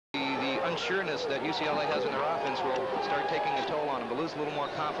unsureness that UCLA has in their offense will start taking a toll on them, to lose a little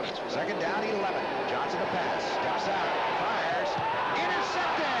more confidence. Second down, 11. Johnson to pass, steps out, fires,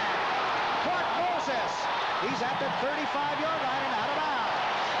 intercepted! Clark Moses, he's at the 35-yard line and out of bounds.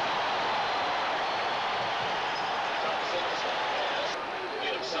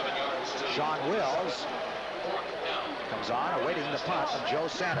 Sean Wills comes on, awaiting the punt of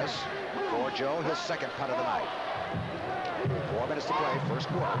Joe Santos. For Joe, his second punt of the night. 4 minutes to play, first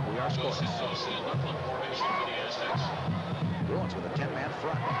quarter. We are scoring. Bruins with a 10-man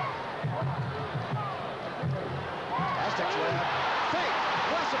front. Aztecs will have fake.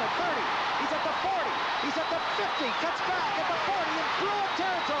 Wesson at 30. He's at the 40. He's at the 50. Cuts back at the 40 in Bruin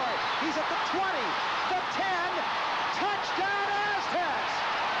territory. He's at the 20, the 10. Touchdown Aztecs!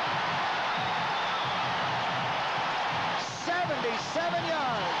 77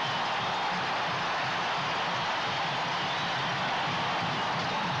 yards.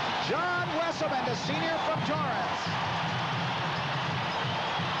 John Wesselman, the senior from Torrance.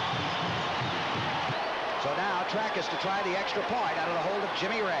 So now track is to try the extra point out of the hold of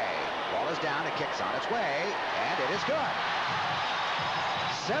Jimmy Ray. Ball is down, it kicks on its way, and it is good.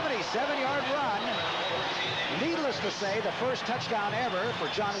 77-yard run. Needless to say, the first touchdown ever for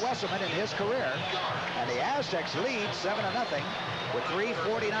John Wesselman in his career. And the Aztecs lead 7-0 with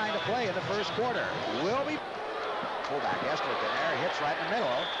 3:49 to play in the first quarter. Will be fullback Estlick in there, hits right in the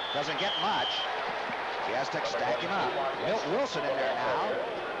middle, doesn't get much. The Aztecs stack him up. Milt Wilson in there now.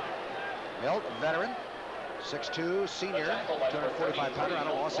 Milt, veteran, 6'2", senior, 245-pounder out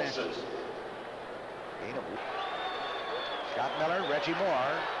of Los Angeles. Scott Miller, Reggie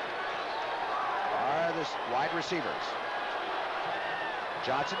Moore are the wide receivers.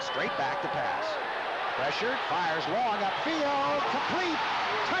 Johnson straight back to pass. Pressured, fires long upfield, complete,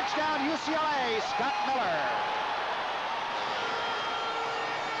 touchdown UCLA, Scott Miller.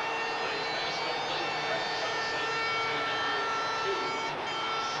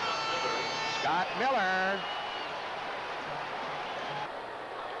 Scott Miller.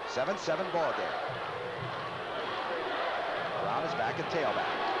 7-7 ball game. Brown is back at tailback.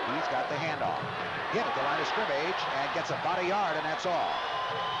 He's got the handoff. Hit at the line of scrimmage and gets about a yard, and that's all.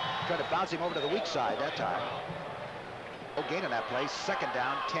 Tried to bounce him over to the weak side that time. No gain in that play. Second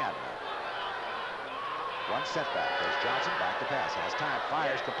down, 10. One setback. There's Johnson back to pass. Has time.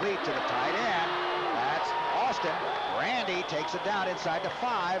 Fires complete to the tight end. That's Austin. Randy takes it down inside the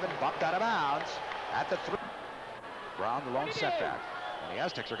 5 and bumped out of bounds at the 3. Brown, the lone setback. And the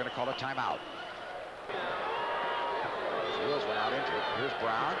Aztecs are going to call a timeout. His wheels went out injured. Here's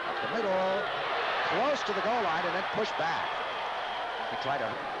Brown up the middle, close to the goal line, and then pushed back. He tried to.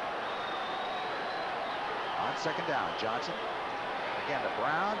 On second down, Johnson. Again to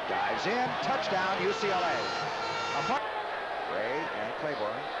Brown, dives in, touchdown UCLA. Ray and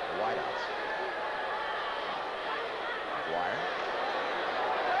Claiborne, the wideouts. McGuire.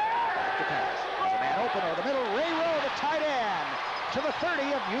 Back to pass. There's a man open over the middle. Ray Rowe, the tight end, to the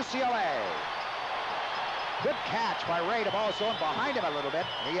 30 of UCLA. Good catch by Ray. The ball is thrown behind him a little bit.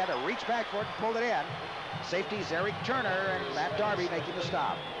 He had to reach back for it and pulled it in. Safeties Eric Turner and Matt Darby making the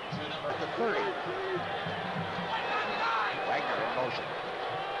stop. At the 30. Wagner in motion.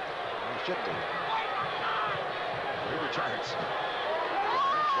 He should be. He returns.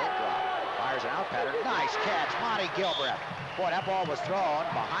 Short drop. Fires an out pattern. Nice catch. Monty Gilbreth. Boy, that ball was thrown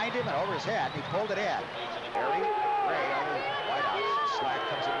behind him and over his head. He pulled it in. Ray on the wideouts. Slack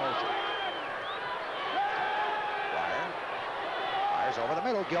comes in motion. Over the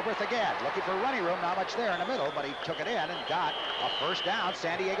middle, Gilbreth again, looking for running room, not much there in the middle, but he took it in and got a first down.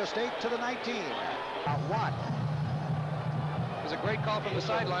 San Diego State to the 19. One. It was a great call from the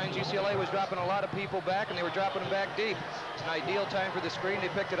sidelines. UCLA was dropping a lot of people back, and they were dropping them back deep. It's an ideal time for the screen. They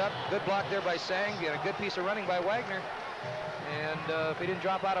picked it up. Good block there by Sang. He had a good piece of running by Wagner. And if he didn't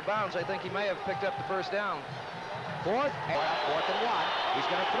drop out of bounds, I think he may have picked up the first down. Fourth and 1. He's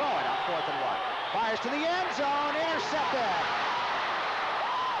going to throw it on 4th and 1. Fires to the end zone, intercepted.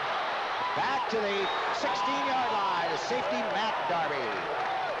 Back to the 16-yard line, the safety Matt Darby.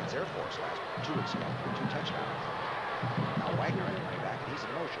 It's Air Force last 2 weeks ago, 2 touchdowns. Now Wagner in running back, and he's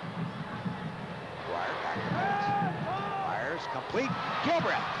in motion. McGuire back to pass. Fires complete.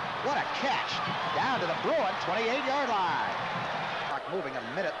 Gilbreth, what a catch! Down to the Bruin 28-yard line. Clock moving, a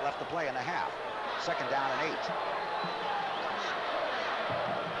minute left to play in the half. Second down and 8.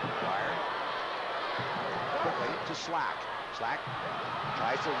 McGuire quickly to Slack. Slack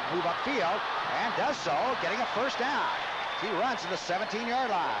tries to move upfield and does so, getting a first down. He runs to the 17-yard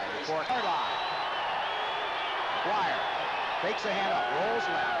line, 4-yard line. McGuire fakes a handoff, rolls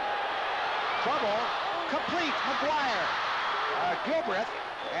left. Trouble, complete. McGuire. Gilbreth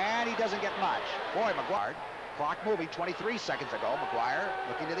And he doesn't get much. Boy, McGuire, clock moving 23 seconds ago. McGuire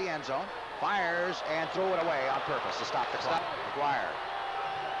looking to the end zone, fires and threw it away on purpose to stop the clock. McGuire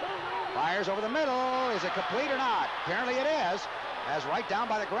fires over the middle. Is it complete or not? Apparently it is, as right down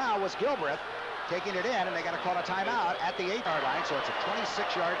by the ground was Gilbreth taking it in, and they got to call a timeout at the 8-yard line, so it's a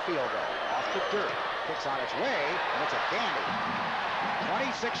 26-yard field goal. Off the dirt, kicks on its way, and it's a dandy.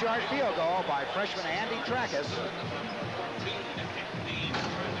 26-yard field goal by freshman Andy Trackus.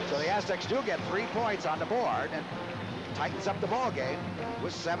 So the Aztecs do get 3 points on the board and tightens up the ball game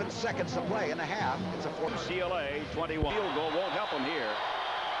with 7 seconds to play in the half. It's a UCLA 21. Field goal won't help them here.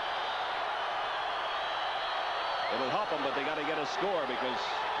 It'll help them, but they got to get a score because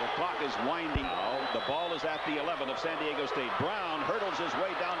the clock is winding. Oh, the ball is at the 11 of San Diego State. Brown hurdles his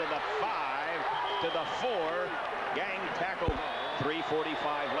way down to the 5, to the 4. Gang tackle.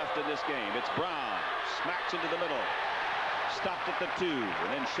 3:45 left in this game. It's Brown. Smacks into the middle. Stopped at the 2, and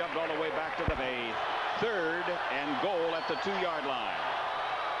then shoved all the way back to the 3rd and goal at the 2-yard line.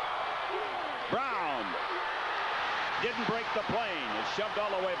 Brown didn't break the plane. It's shoved all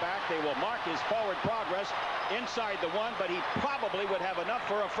the way back. They will mark his forward progress inside the 1, but he probably would have enough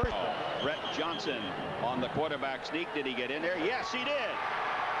for a first. Brett Johnson on the quarterback sneak. Did he get in there? Yes, he did.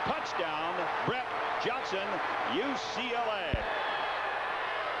 Touchdown, Brett Johnson, UCLA.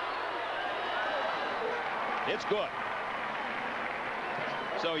 It's good.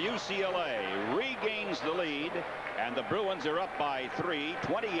 So UCLA regains the lead, and the Bruins are up by 3,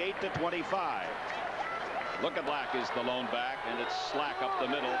 28-25. Look at Black is the lone back, and it's Slack up the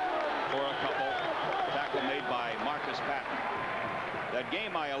middle for a couple. Tackle made by Marcus Patton. That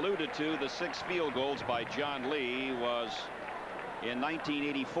game I alluded to, the 6 field goals by John Lee, was in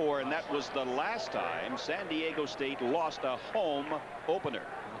 1984, and that was the last time San Diego State lost a home opener.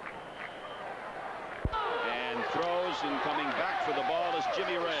 And throws, and coming back for the ball is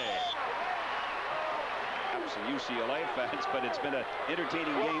Jimmy Ray. Some UCLA fans, but it's been an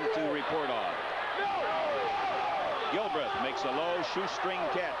entertaining game to report on. Gilbreth makes a low shoestring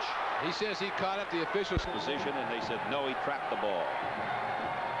catch. He says he caught up the official's position, and they said no, he trapped the ball.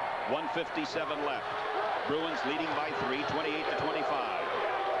 1:57 left. Bruins leading by 3, 28-25.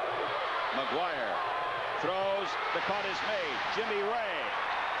 McGuire throws. The cut is made. Jimmy Ray.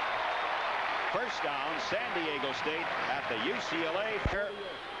 First down, San Diego State at the UCLA.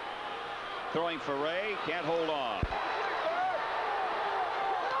 Throwing for Ray, can't hold on.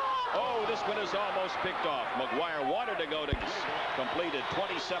 Oh, this one is almost picked off. McGuire wanted to go to completed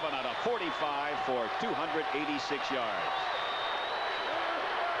 27 out of 45 for 286 yards.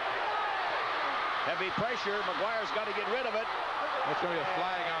 Heavy pressure. McGuire's got to get rid of it. That's going to be a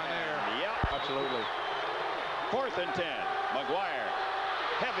flag on there. Yep. Absolutely. 4th and 10. McGuire.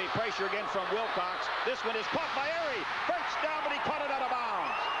 Heavy pressure again from Wilcox. This one is caught by Airy. First down, but he caught it out of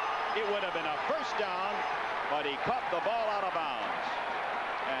bounds. It would have been a first down, but he caught the ball out of bounds.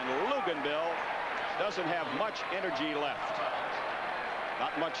 And Luganville doesn't have much energy left.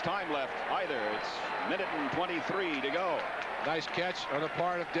 Not much time left either. It's a minute and 23 to go. Nice catch on the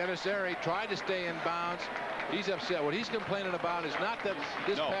part of Dennis Airy. Tried to stay in bounds. He's upset. What he's complaining about is not that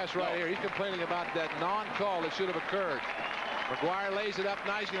this pass right here. He's complaining about that non-call that should have occurred. McGuire lays it up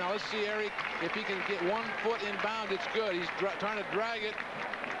nicely. Now let's see Airy if he can get 1 foot in bounds. It's good. He's trying to drag it.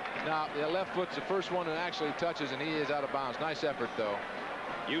 Now the left foot's the first one that actually touches, and he is out of bounds. Nice effort though.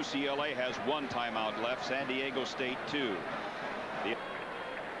 UCLA has 1 timeout left. San Diego State 2.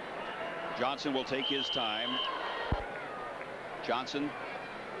 Johnson will take his time. Johnson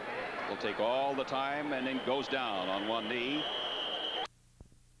will take all the time and then goes down on one knee.